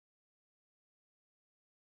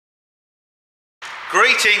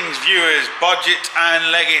Greetings viewers, Bodgit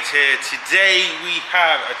and Leggit here. Today we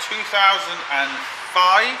have a 2005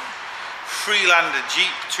 Freelander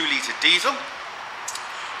Jeep 2-litre diesel,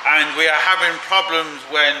 and we are having problems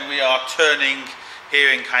when we are turning,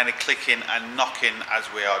 hearing kind of clicking and knocking as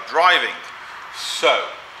we are driving. So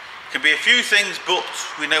it can be a few things, but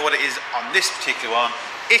we know what it is on this particular one.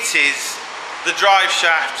 It is the drive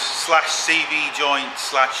shaft slash CV joint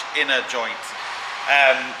slash inner joint.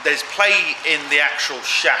 There's play in the actual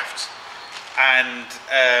shaft, and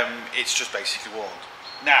it's just basically worn.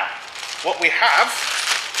 Now, what we have,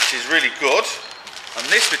 which is really good, on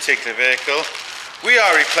this particular vehicle, we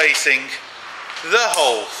are replacing the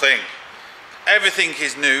whole thing. Everything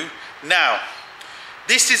is new. Now,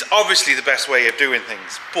 this is obviously the best way of doing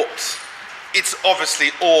things, but it's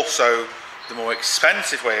obviously also the more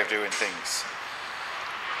expensive way of doing things.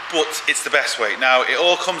 But it's the best way. Now, it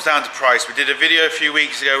all comes down to price. We did a video a few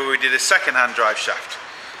weeks ago where we did a second-hand drive shaft.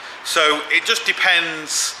 So it just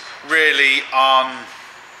depends really on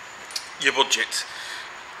your budget.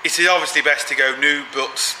 It is obviously best to go new,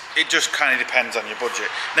 but it just kind of depends on your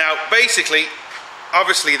budget. Now, basically,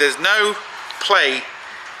 obviously there's no play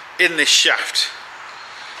in this shaft.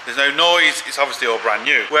 There's no noise, it's obviously all brand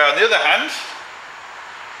new. Where on the other hand,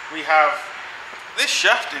 we have this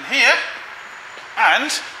shaft in here,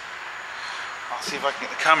 and I'll see if I can get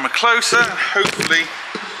the camera closer, and hopefully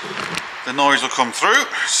the noise will come through.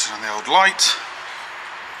 It's on the old light.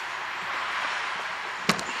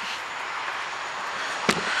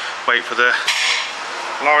 Wait for the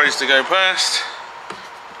lorries to go past.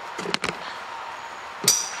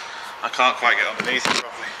 I can't quite get underneath it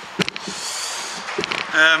properly.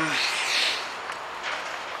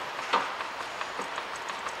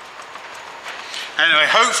 Anyway,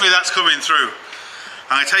 hopefully that's coming through.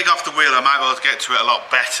 I'm going to take off the wheel. I might be able to get to it a lot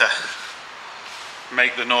better,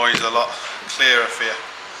 make the noise a lot clearer for you.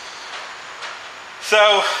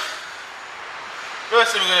 So,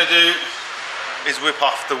 first thing we're going to do is whip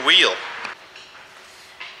off the wheel.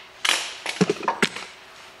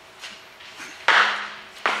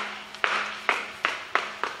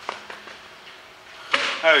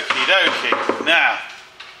 Okie dokie. Now,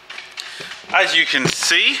 as you can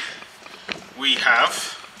see, we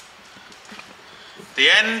have the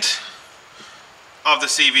end of the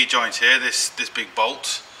CV joint here, this big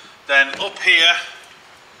bolt. Then up here,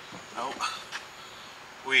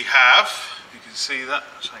 we have, you can see that,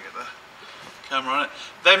 I'll try and get the camera on it,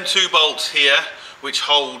 them two bolts here which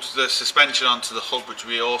hold the suspension onto the hub, which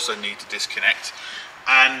we also need to disconnect.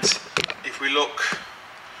 And if we look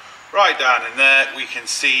right down in there, we can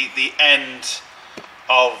see the end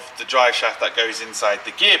of the drive shaft that goes inside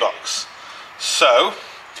the gearbox. So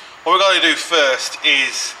what we're going to do first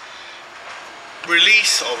is empty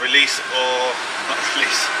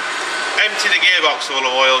the gearbox full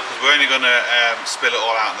of oil, because we're only going to spill it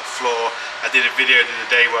all out on the floor. I did a video the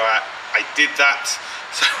other day where I did that,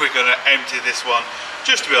 so we're going to empty this one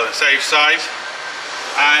just to be on the safe side,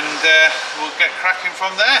 and we'll get cracking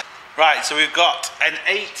from there. Right, so we've got an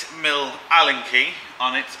 8mm Allen key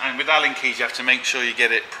on it, and with Allen keys you have to make sure you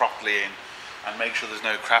get it properly in and make sure there's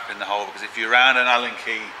no crap in the hole, because if you're around an Allen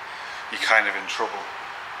key you're kind of in trouble.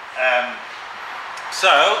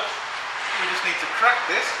 So we just need to crack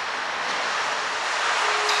this.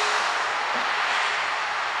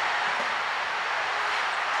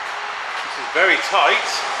 This is very tight.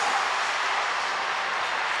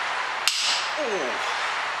 Ooh.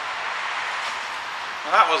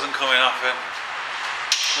 Well, that wasn't coming off it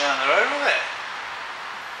down the road, was it?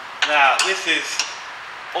 Now this is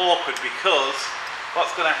awkward, because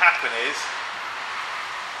what's going to happen is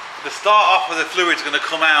the start off of the fluid is going to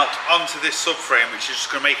come out onto this subframe, which is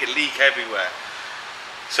just going to make it leak everywhere.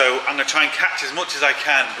 So I'm going to try and catch as much as I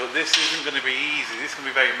can, but this isn't going to be easy. This is going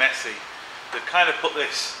to be very messy. They've kind of put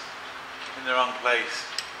this in the wrong place,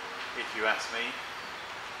 if you ask me.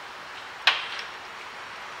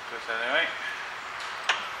 But anyway.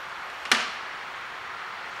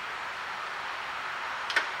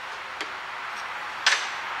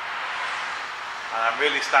 And I'm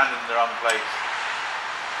really standing in the wrong place,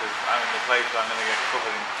 because I'm in the place where I'm going to get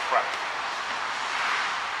covered in crap.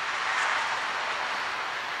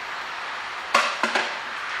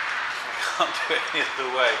 I can't do it any other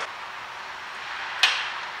way.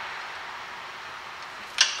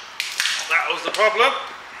 That was the problem.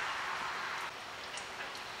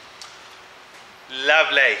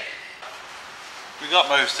 Lovely. We got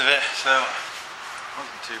most of it, so it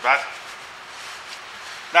wasn't too bad.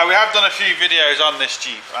 Now, we have done a few videos on this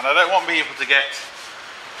Jeep, and I don't want people to get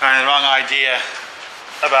kind of the wrong idea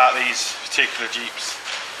about these particular Jeeps.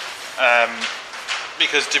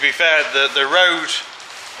 because to be fair, the road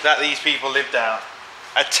that these people live down,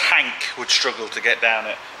 a tank would struggle to get down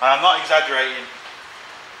it. And I'm not exaggerating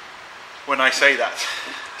when I say that.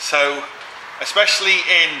 So, especially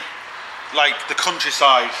in like the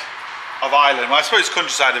countryside of Ireland, well, I suppose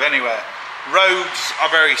countryside of anywhere, roads are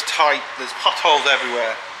very tight, there's potholes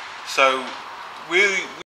everywhere. So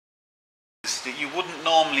that you wouldn't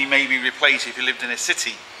normally maybe replace if you lived in a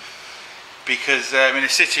city, because in a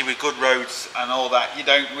city with good roads and all that, you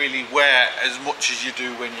don't really wear as much as you do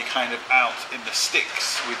when you're kind of out in the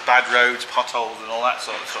sticks with bad roads, potholes and all that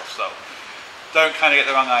sort of stuff. So don't kind of get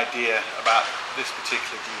the wrong idea about this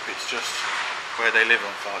particular Jeep, it's just where they live,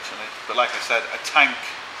 unfortunately. But like I said, a tank,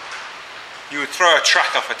 you would throw a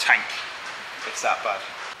track off a tank, it's that bad.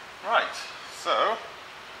 Right, so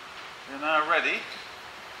you're now ready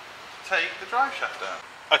to take the drive shaft down.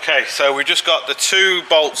 Okay, so we've just got the 2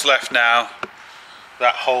 bolts left now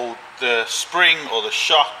that hold the spring or the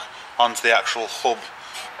shock onto the actual hub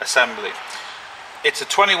assembly. It's a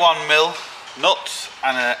 21mm nut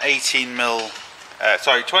and an 18mm,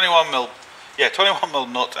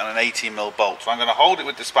 21mm nut and an 18mm bolt. So I'm going to hold it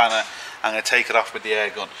with the spanner, I'm going to take it off with the air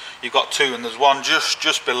gun. You've got 2 and there's one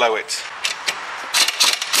just below it.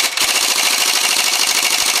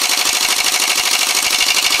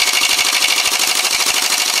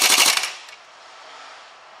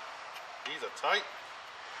 These are tight.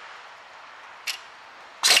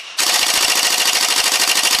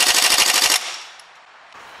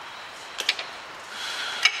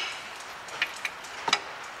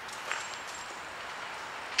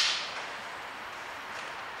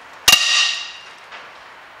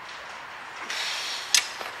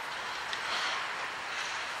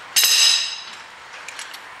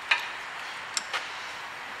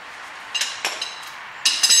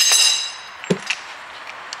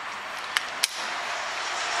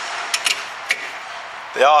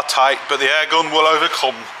 They are tight, but the air gun will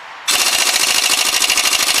overcome.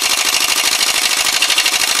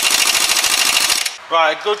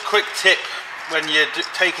 Right, a good quick tip when you're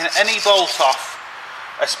taking any bolt off,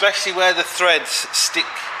 especially where the threads stick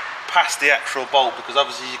past the actual bolt, because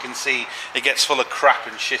obviously you can see it gets full of crap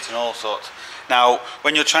and shit and all sorts. Now,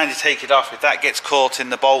 when you're trying to take it off, if that gets caught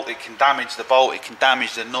in the bolt, it can damage the bolt, it can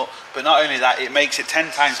damage the nut, but not only that, it makes it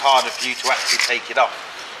 10 times harder for you to actually take it off.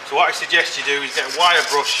 So what I suggest you do is get a wire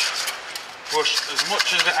brush, brush as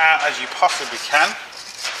much of it out as you possibly can,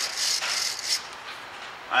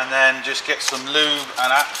 and then just get some lube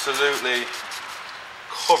and absolutely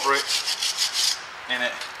cover it in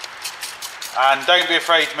it. And don't be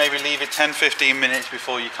afraid to maybe leave it 10-15 minutes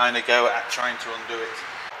before you kind of go at trying to undo it.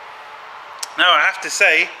 Now I have to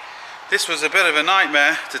say, this was a bit of a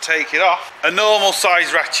nightmare to take it off. A normal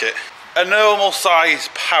size ratchet, a normal size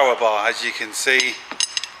power bar, as you can see.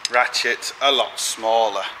 Ratchet a lot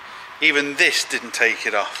smaller. Even this didn't take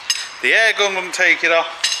it off. The air gun wouldn't take it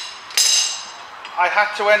off. I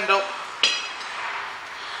had to end up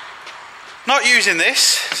not using this,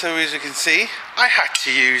 so as you can see, I had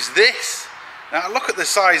to use this. Now look at the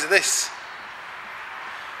size of this.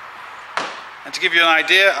 And to give you an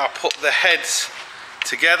idea, I'll put the heads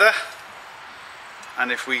together,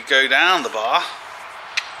 and if we go down the bar,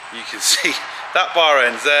 you can see that bar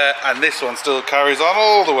ends there, and this one still carries on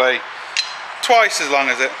all the way, twice as long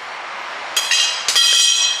as it.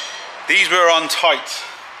 These were on tight,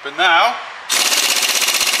 but now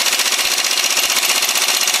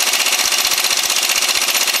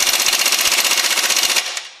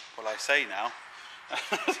well, I say now,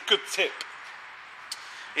 good tip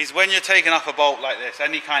is when you're taking off a bolt like this,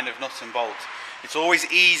 any kind of nut and bolt, it's always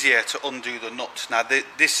easier to undo the nut. Now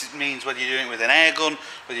this means whether you're doing it with an air gun,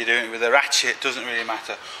 whether you're doing it with a ratchet, doesn't really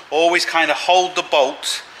matter. Always kind of hold the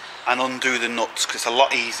bolt and undo the nuts, because it's a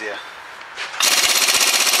lot easier.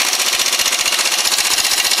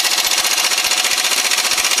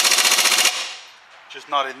 Just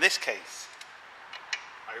not in this case.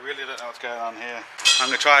 I really don't know what's going on here. I'm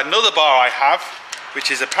going to try another bar I have, which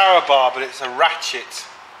is a power bar, but it's a ratchet.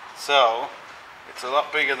 So it's a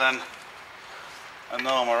lot bigger than a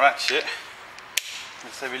normal ratchet.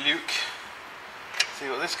 Let's have a look, see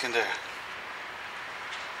what this can do.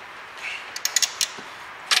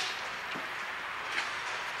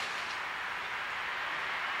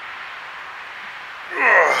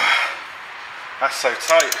 That's so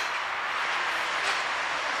tight.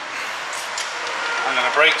 I'm going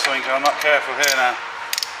to break something because I'm not careful here now.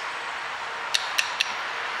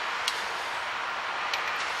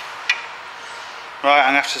 Right,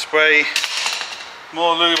 I'm going to have to spray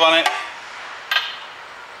more lube on it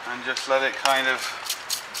and just let it kind of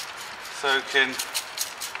soak in,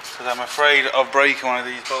 because I'm afraid of breaking one of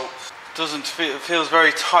these bolts. doesn't feel, it feels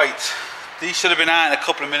very tight. These should have been out in a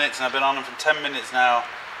couple of minutes, and I've been on them for 10 minutes now,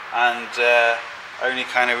 and only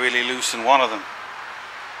kind of really loosened one of them,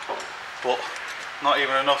 but not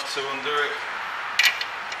even enough to undo it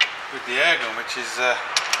with the air gun, which is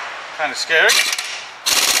kind of scary.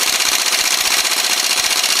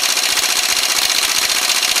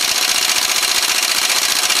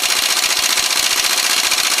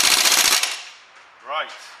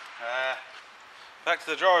 Right, back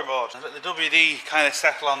to the drawing board. Let the WD kind of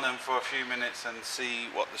settle on them for a few minutes and see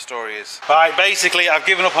what the story is. Right, basically I've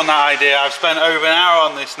given up on that idea. I've spent over an hour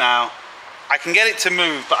on this now. I can get it to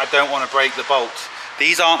move, but I don't want to break the bolts.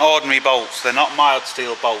 These aren't ordinary bolts, they're not mild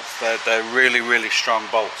steel bolts, they're really, really strong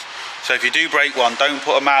bolts. So if you do break one, don't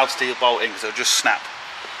put a mild steel bolt in because it'll just snap.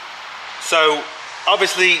 So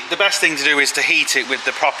obviously the best thing to do is to heat it with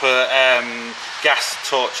the proper gas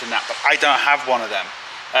torch and that, but I don't have one of them.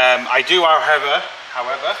 I do, however,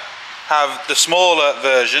 have the smaller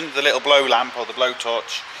version, the little blow lamp or the blow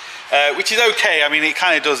torch, which is okay. I mean, it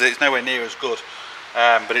kind of does it, it's nowhere near as good,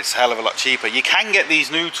 but it's a hell of a lot cheaper. You can get these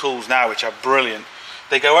new tools now which are brilliant.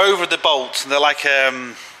 They go over the bolts and they're like, I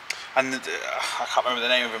can't remember the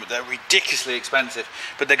name of them, but they're ridiculously expensive.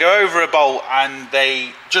 But they go over a bolt and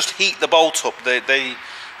they just heat the bolt up.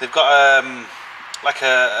 They've got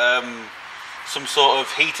some sort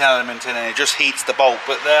of heat element in it, and it just heats the bolt.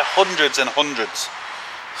 But they're hundreds and hundreds.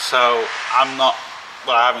 So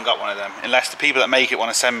I haven't got one of them, unless the people that make it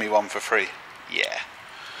want to send me one for free. Yeah.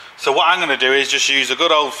 So what I'm going to do is just use a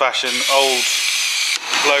good old-fashioned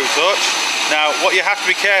blow torch. Now, what you have to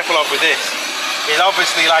be careful of with this is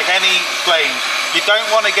obviously, like any flame, you don't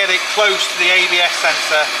want to get it close to the ABS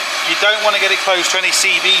sensor, you don't want to get it close to any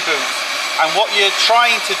CB boots, and what you're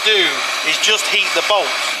trying to do is just heat the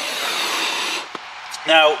bolt.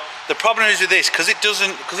 Now, the problem is with this, because it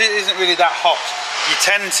isn't really that hot, you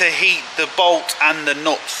tend to heat the bolt and the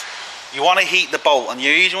nuts. You want to heat the bolt, and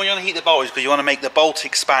the reason why you want to heat the bolt is because you want to make the bolt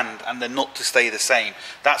expand and the nut to stay the same.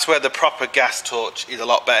 That's where the proper gas torch is a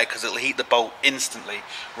lot better, because it'll heat the bolt instantly,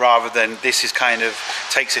 rather than this is kind of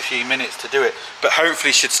takes a few minutes to do it. But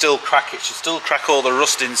hopefully should still crack it, should still crack all the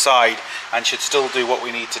rust inside, and should still do what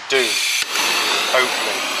we need to do,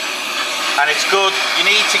 hopefully. And it's good, you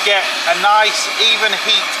need to get a nice even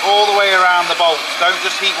heat all the way around the bolt. Don't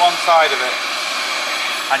just heat one side of it.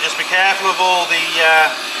 And just be careful of all the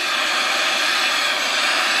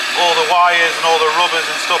wires and all the rubbers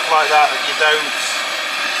and stuff like that you don't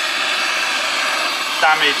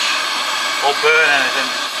damage or burn anything,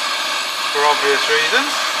 for obvious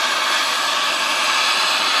reasons.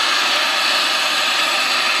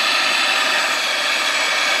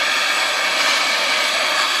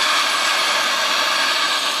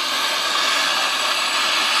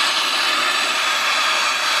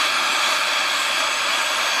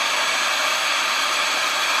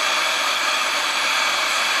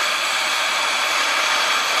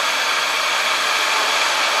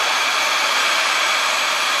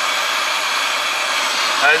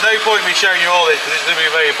 There's no point in me showing you all this because it's going to be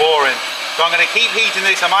very boring. So I'm going to keep heating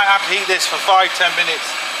this. I might have to heat this for 5-10 minutes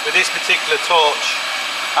with this particular torch,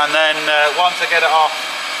 and then once I get it off,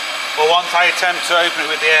 or once I attempt to open it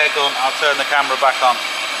with the air gun, I'll turn the camera back on.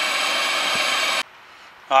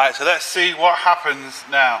 Alright, so let's see what happens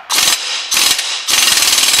now.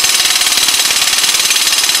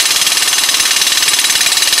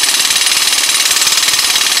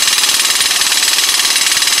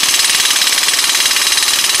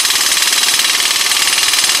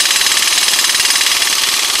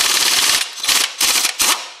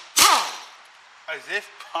 As if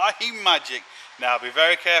by magic. Now be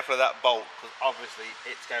very careful of that bolt, because obviously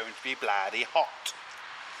it's going to be bloody hot.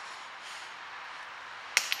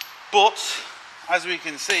 But as we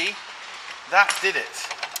can see, that did it.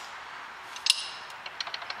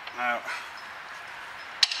 Now,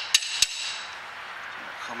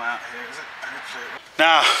 come out here, is it?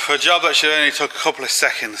 Now, for a job that should only took a couple of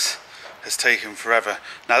seconds, has taken forever.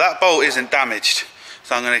 Now that bolt isn't damaged,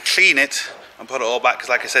 so I'm going to clean it and put it all back, because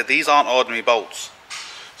like I said, these aren't ordinary bolts.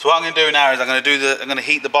 So what I'm going to do now is I'm going to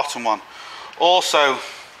heat the bottom one. Also,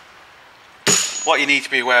 what you need to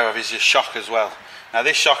be aware of is your shock as well. Now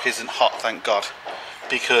this shock isn't hot, thank God,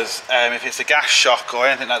 because if it's a gas shock or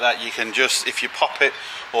anything like that, you can just, if you pop it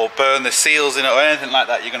or burn the seals in it or anything like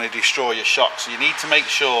that, you're going to destroy your shock. So you need to make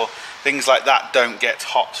sure things like that don't get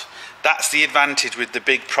hot. That's the advantage with the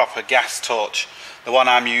big proper gas torch. The one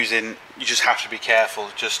I'm using, you just have to be careful.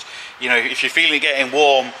 Just, you know, if you're feeling it getting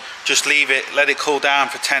warm, just leave it, let it cool down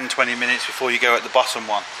for 10-20 minutes before you go at the bottom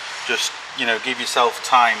one. Just, you know, give yourself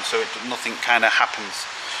time so nothing kind of happens.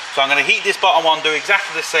 So I'm going to heat this bottom one, do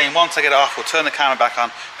exactly the same. Once I get it off, we'll turn the camera back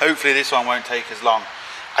on. Hopefully this one won't take as long.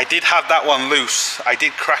 I did have that one loose. I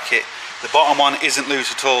did crack it. The bottom one isn't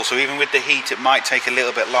loose at all, so even with the heat it might take a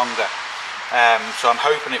little bit longer. So I'm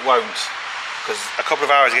hoping it won't, because a couple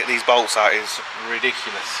of hours to get these bolts out is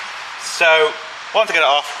ridiculous. So once I get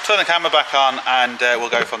it off, turn the camera back on, and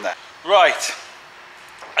we'll go from there. Right,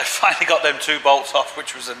 I finally got them 2 bolts off,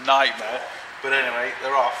 which was a nightmare, but anyway,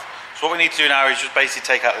 they're off. So what we need to do now is just basically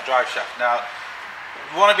take out the drive shaft. Now,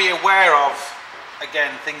 you want to be aware of, again,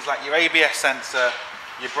 things like your ABS sensor,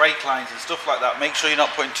 your brake lines and stuff like that. Make sure you're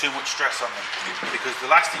not putting too much stress on them, because the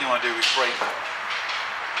last thing you want to do is break them,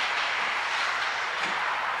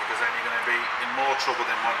 because then you're going to be in more trouble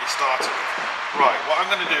than what you started with. Right, what I'm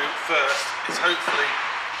going to do first is hopefully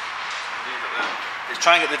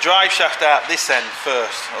try and get the drive shaft out this end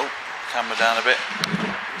first. Oh, camera down a bit.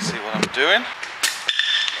 See what I'm doing.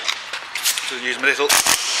 So use my little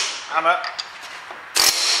hammer.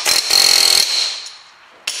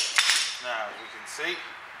 Now, as you can see,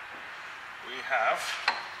 we have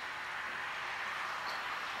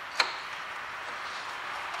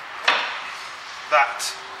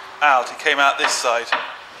that out. It came out this side.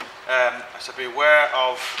 So be aware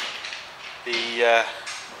of the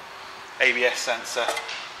ABS sensor.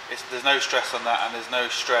 There's no stress on that, and there's no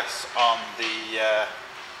stress on the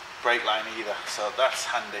brake line either, so that's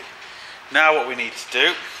handy. Now what we need to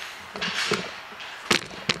do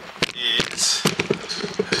is,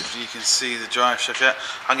 hopefully you can see the drive shaft yet,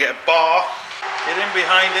 I can get a bar, get in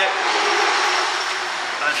behind it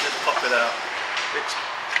and just pop it out. It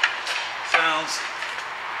sounds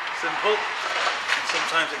simple, and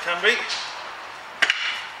sometimes it can be,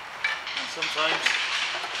 and sometimes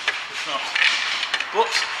it's not. But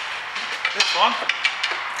this one,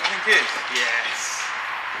 I think is. Yes.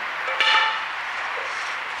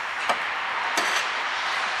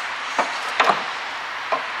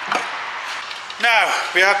 Now,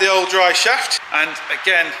 we have the old drive shaft, and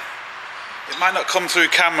again, it might not come through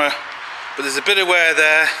camera, but there's a bit of wear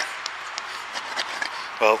there.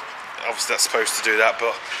 Well, obviously that's supposed to do that,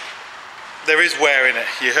 but there is wear in it.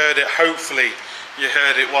 You heard it, hopefully you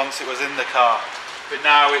heard it once it was in the car, but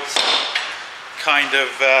now it's kind of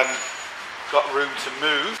got room to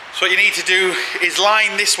move. So what you need to do is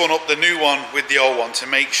line this one up, the new one, with the old one to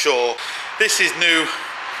make sure this is new,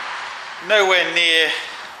 nowhere near,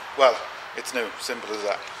 well, it's new, simple as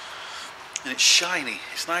that. And it's shiny.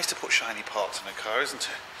 It's nice to put shiny parts in a car, isn't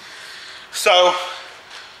it? So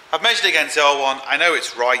I've measured against the old one. I know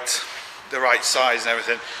it's right, the right size and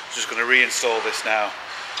everything. I'm just going to reinstall this now.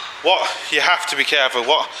 What you have to be careful,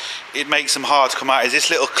 what it makes them hard to come out, is this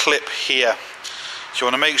little clip here. So you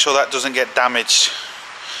want to make sure that doesn't get damaged,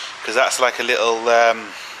 because that's like a little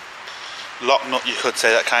lock nut, you could say,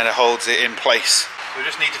 that kind of holds it in place. We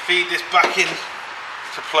just need to feed this back in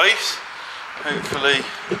to place. Hopefully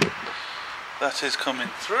that is coming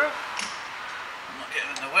through. I'm not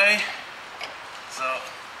getting in the way, so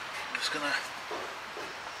I'm just gonna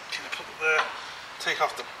put it there, take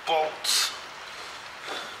off the bolts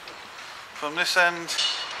from this end,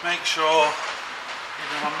 make sure,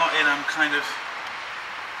 even if I'm not in, I'm kind of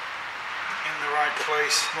in the right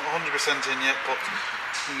place. Not 100% in yet, but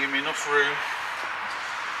can give me enough room.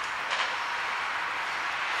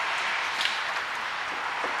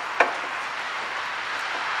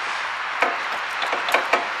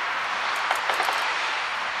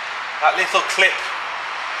 That little clip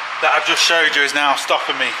that I've just showed you is now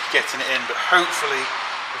stopping me getting it in, but hopefully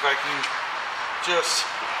if I can just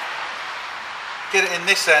get it in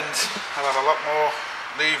this end, I'll have a lot more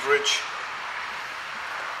leverage.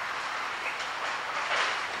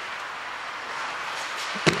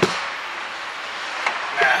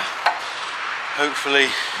 Now, hopefully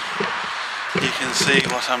you can see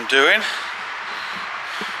what I'm doing.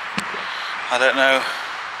 I don't know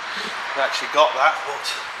if I actually got that, but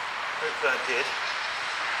hopefully I did.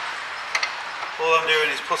 All I'm doing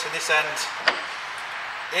is putting this end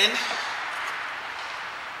in.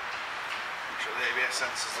 Make sure the ABS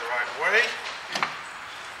sensor's the right way.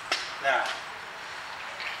 Now,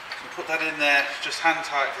 you can put that in there, just hand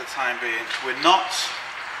tight for the time being. We're not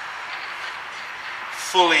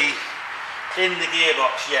fully in the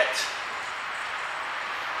gearbox yet,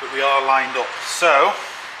 but we are lined up. So,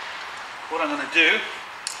 what I'm going to do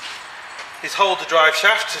is hold the drive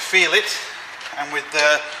shaft to feel it, and with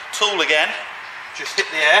the tool again, just hit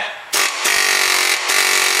the air.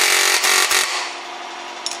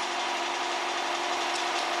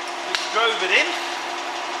 Just drove it in,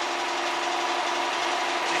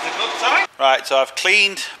 which is a good sign. Right, so I've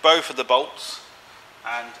cleaned both of the bolts,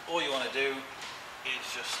 and all you want to do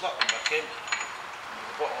is just slot them back in,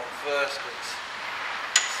 the bottom one first because it's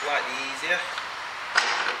slightly easier.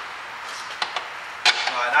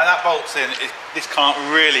 Right, now that bolt's in, this can't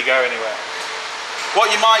really go anywhere.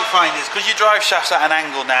 What you might find is, because your drive shaft's at an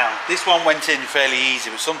angle now, this one went in fairly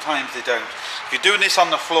easy, but sometimes they don't. If you're doing this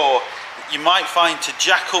on the floor, you might find to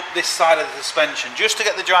jack up this side of the suspension just to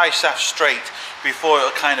get the drive shaft straight before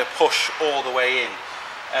it'll kind of push all the way in.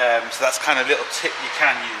 So that's kind of a little tip you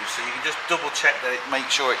can use. So you can just double check that it, make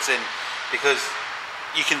sure it's in, because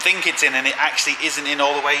you can think it's in and it actually isn't in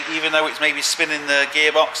all the way. Even though it's maybe spinning the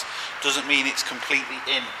gearbox, doesn't mean it's completely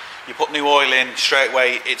in. You put new oil in straight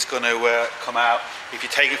away, it's going to come out. If you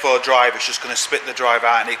take it for a drive, it's just going to spit the drive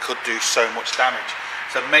out and it could do so much damage.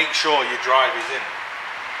 So make sure your drive is in.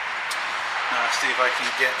 Now see if I can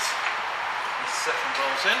get the second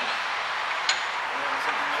bolt in.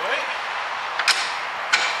 Everything in the way.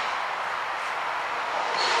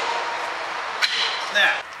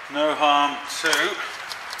 Now, no harm to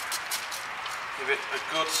give it a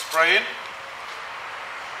good spraying,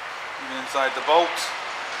 even inside the bolt.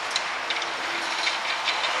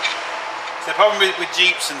 So the problem with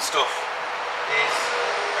Jeeps and stuff is,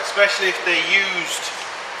 especially if they're used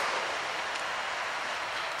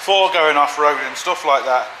for going off-road and stuff like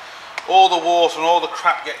that, all the water and all the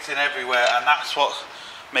crap gets in everywhere, and that's what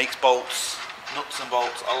makes bolts, nuts and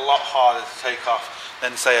bolts, a lot harder to take off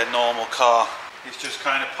than say a normal car. It's just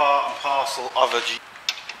kind of part and parcel of a Jeep.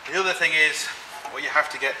 The other thing is, what you have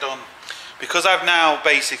to get done, because I've now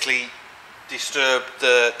basically disturbed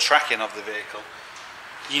the tracking of the vehicle,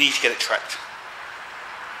 you need to get it tracked.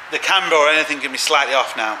 The camber or anything can be slightly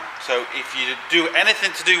off now, so if you do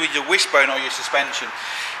anything to do with your wishbone or your suspension,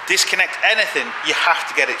 disconnect anything, you have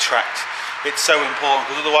to get it tracked. It's so important,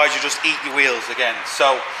 because otherwise you just eat your wheels again.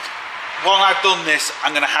 So while I've done this,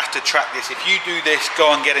 I'm going to have to track this. If you do this,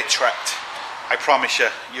 go and get it tracked. I promise you,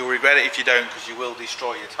 you'll regret it if you don't, because you will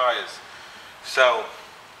destroy your tyres. So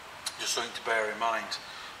just something to bear in mind.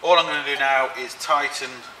 All I'm going to do now is tighten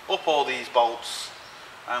up all these bolts,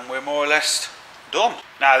 and we're more or less done.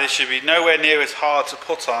 Now this should be nowhere near as hard to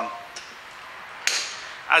put on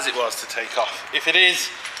as it was to take off. If it is,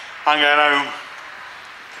 I'm going home.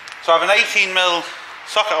 So I have an 18mm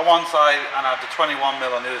socket on one side and I have the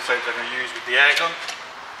 21mm on the other side that I'm going to use with the air gun.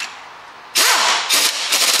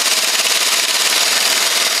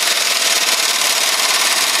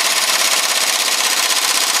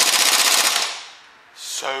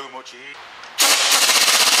 So much easier.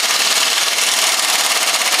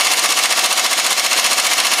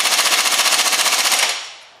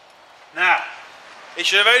 Now, it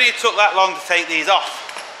should have only took that long to take these off,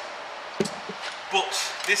 but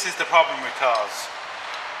this is the problem with cars.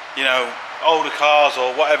 You know, older cars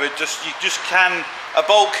or whatever, you just can, a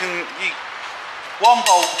bolt can, one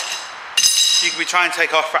bolt you can be trying to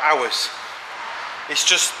take off for hours. It's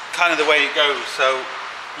just kind of the way it goes, so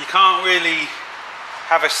you can't really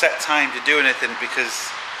have a set time to do anything,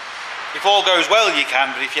 because if all goes well you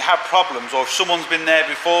can, but if you have problems, or if someone's been there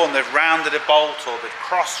before and they've rounded a bolt or they've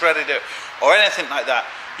cross-threaded it or anything like that,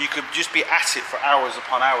 you could just be at it for hours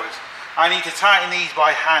upon hours. I need to tighten these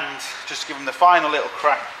by hand, just give them the final little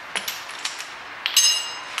crack.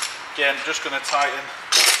 Again, just going to tighten.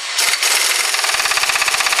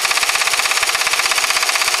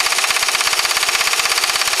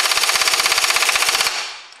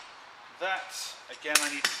 That, again, I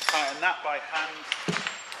need to tighten that by hand.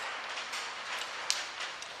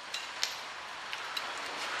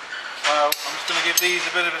 So I'm just going to give these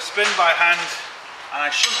a bit of a spin by hand, and I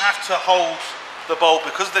shouldn't have to hold the bolt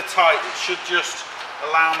because they're tight. It should just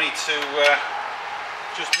allow me to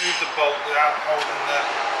just move the bolt without holding the,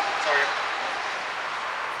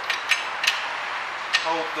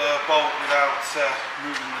 hold the bolt without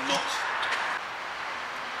moving the nut.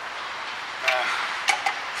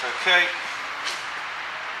 It's okay,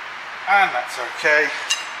 and that's okay.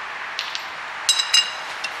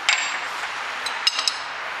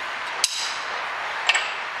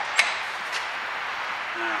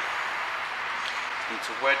 Need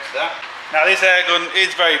to wedge that. Now this air gun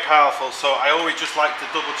is very powerful, so I always just like to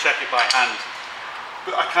double check it by hand.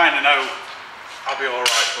 But I kind of know I'll be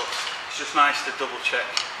alright, but it's just nice to double check.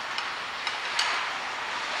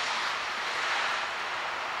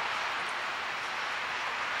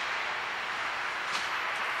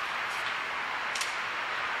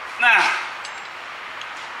 Now,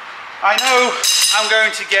 I know I'm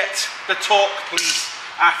going to get the torque police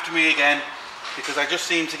after me again, because I just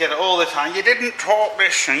seem to get it all the time. You didn't torque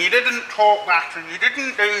this, and you didn't torque that, and you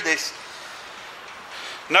didn't do this.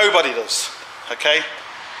 Nobody does, okay?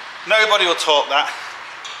 Nobody will torque that.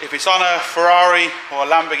 If it's on a Ferrari or a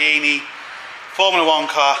Lamborghini, Formula 1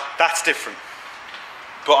 car, that's different.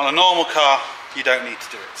 But on a normal car, you don't need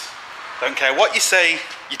to do it. Don't care what you say,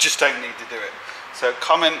 you just don't need to do it. So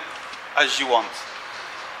comment as you want.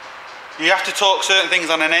 You have to torque certain things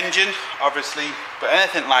on an engine, obviously, but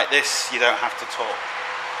anything like this, you don't have to torque.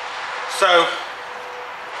 So,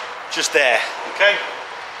 just there, okay?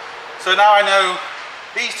 So now I know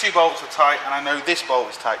these two bolts are tight and I know this bolt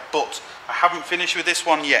is tight, but I haven't finished with this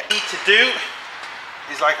one yet. What I need to do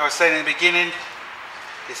is, like I was saying in the beginning,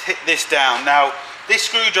 is hit this down. Now, this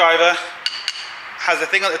screwdriver has a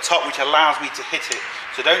thing at the top which allows me to hit it.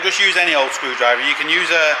 So don't just use any old screwdriver. You can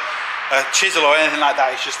use a chisel or anything like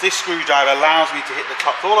that. It's just this screwdriver allows me to hit the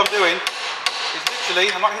top. So all I'm doing is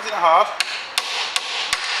literally, I'm not hitting it hard.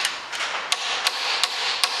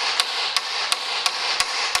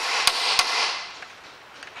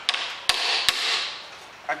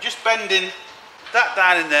 I'm just bending that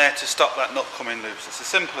down in there to stop that nut coming loose. It's as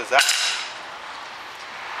simple as that.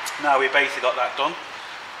 Now we've basically got that done.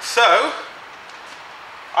 So,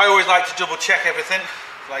 I always like to double check everything,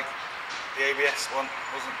 like the ABS one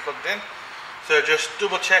wasn't plugged in. So just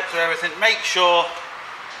double check through everything, make sure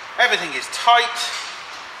everything is tight.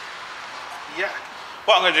 Yeah.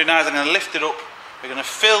 What I'm going to do now is I'm going to lift it up, we're going to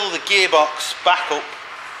fill the gearbox back up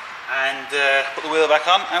and put the wheel back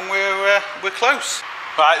on, and we're close.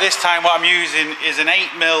 Right, this time what I'm using is an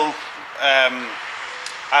 8mm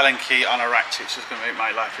Allen key on a ratchet. It's just going to make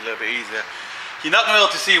my life a little bit easier. You're not going to be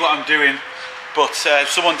able to see what I'm doing, but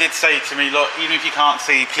someone did say to me, look, even if you can't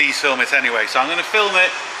see, please film it anyway. So I'm going to film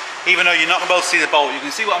it, even though you're not going to be able to see the bolt. You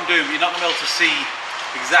can see what I'm doing, but you're not going to be able to see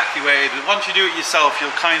exactly where it is. Once you do it yourself,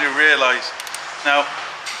 you'll kind of realise. Now,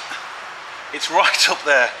 it's right up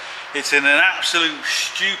there. It's in an absolute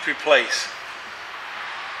stupid place.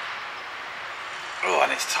 Oh,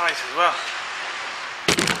 and it's tight as well.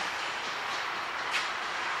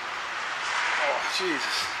 Oh,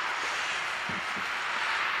 Jesus.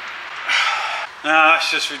 Now,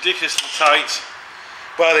 that's just ridiculously tight.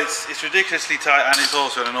 Well, it's ridiculously tight, and it's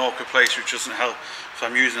also in an awkward place, which doesn't help. So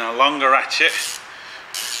I'm using a longer ratchet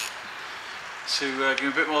to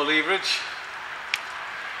give a bit more leverage.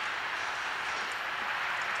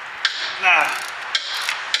 Now,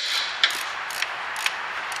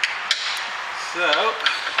 so,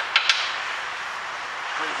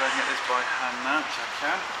 hopefully I can get this by hand now, which I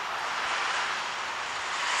can.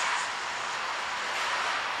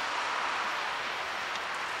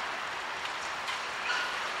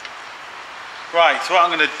 Right, so what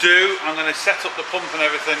I'm going to do, I'm going to set up the pump and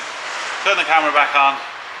everything, turn the camera back on,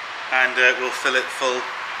 and we'll fill it full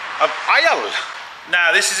of oil.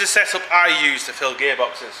 Now, this is a setup I use to fill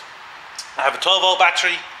gearboxes. I have a 12-volt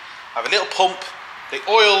battery, I have a little pump, the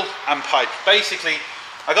oil and pipe. Basically,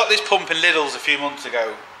 I got this pump in Lidl's a few months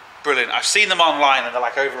ago. Brilliant. I've seen them online and they're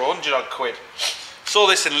like over 100 odd quid. Saw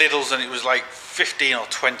this in Lidl's and it was like 15 or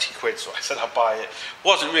 20 quid, so I said I'd buy it.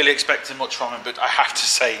 Wasn't really expecting much from it, but I have to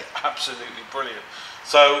say, absolutely brilliant.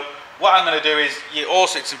 So what I'm going to do is,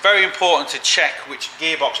 it's very important to check which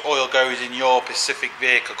gearbox oil goes in your specific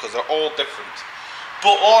vehicle, because they're all different.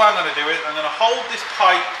 But all I'm going to do is, I'm going to hold this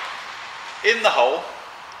pipe in the hole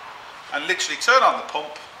and literally turn on the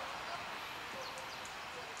pump.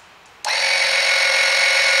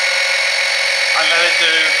 And let it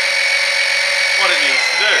do what it needs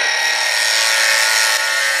to do.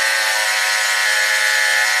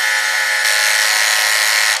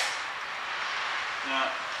 Now,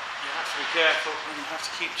 you have to be careful and you have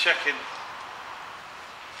to keep checking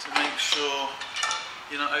to make sure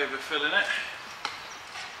you're not overfilling it.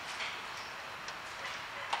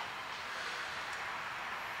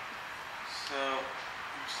 So,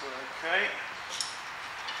 I'm still okay.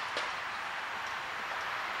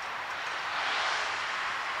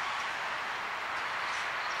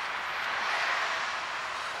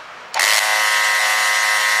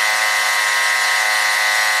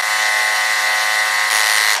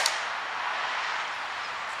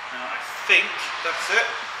 Now I think that's it.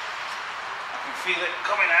 I can feel it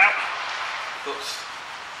coming out, but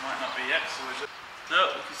might not be yet. So no,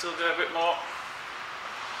 we can still go a bit more.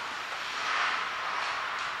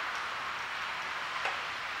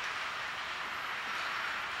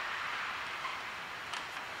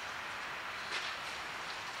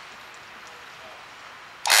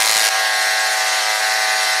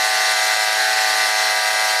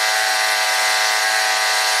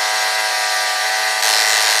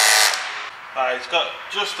 It's got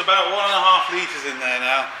just about 1.5 litres in there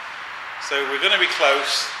now, so we're going to be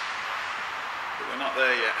close, but we're not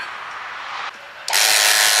there yet.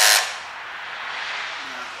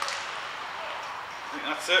 I think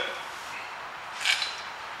that's it.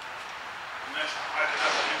 Unless I did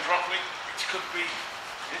that in properly, which could be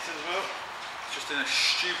it as well. It's just in a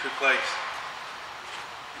stupid place.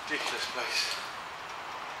 Ridiculous place.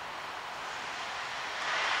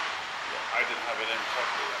 Yeah, I didn't have it in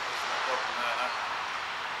properly. That was no problem there now.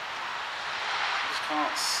 I just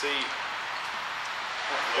can't see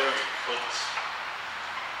what I'm doing.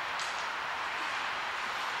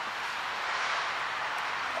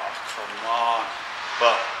 Oh, come on.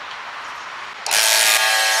 But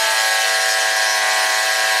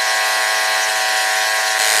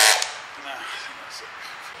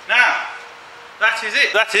now, that is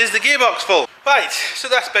it. That is the gearbox full. Right, so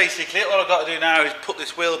that's basically it. All I've got to do now is put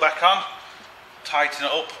this wheel back on, tighten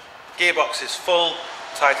it up. Gearbox is full,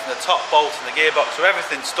 tighten the top bolt and the gearbox, so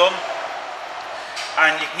everything's done.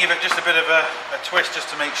 And you can give it just a bit of a twist just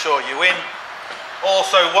to make sure you win.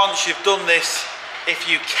 Also, once you've done this, if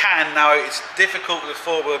you can, now it's difficult with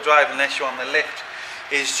four-wheel drive unless you're on the lift,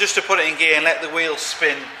 is just to put it in gear and let the wheel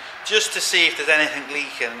spin just to see if there's anything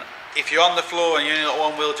leaking. If you're on the floor and you're only got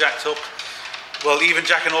one wheel jacked up, well, even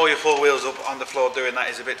jacking all your four wheels up on the floor doing that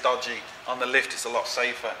is a bit dodgy. On the lift it's a lot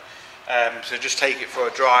safer. So just take it for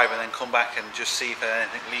a drive and then come back and just see if there's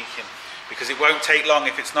anything leaking, because it won't take long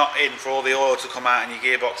if it's not in for all the oil to come out and your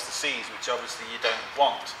gearbox to seize, which obviously you don't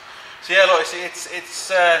want. So yeah, look, it's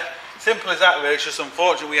simple as that really. It's just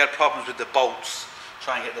unfortunate we had problems with the bolts,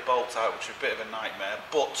 trying to get the bolts out, which was a bit of a nightmare.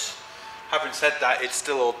 But having said that, it's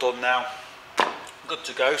still all done now. Good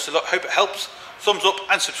to go. So look, hope it helps. Thumbs up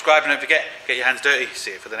and subscribe, and don't forget, get your hands dirty.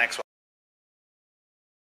 See you for the next one.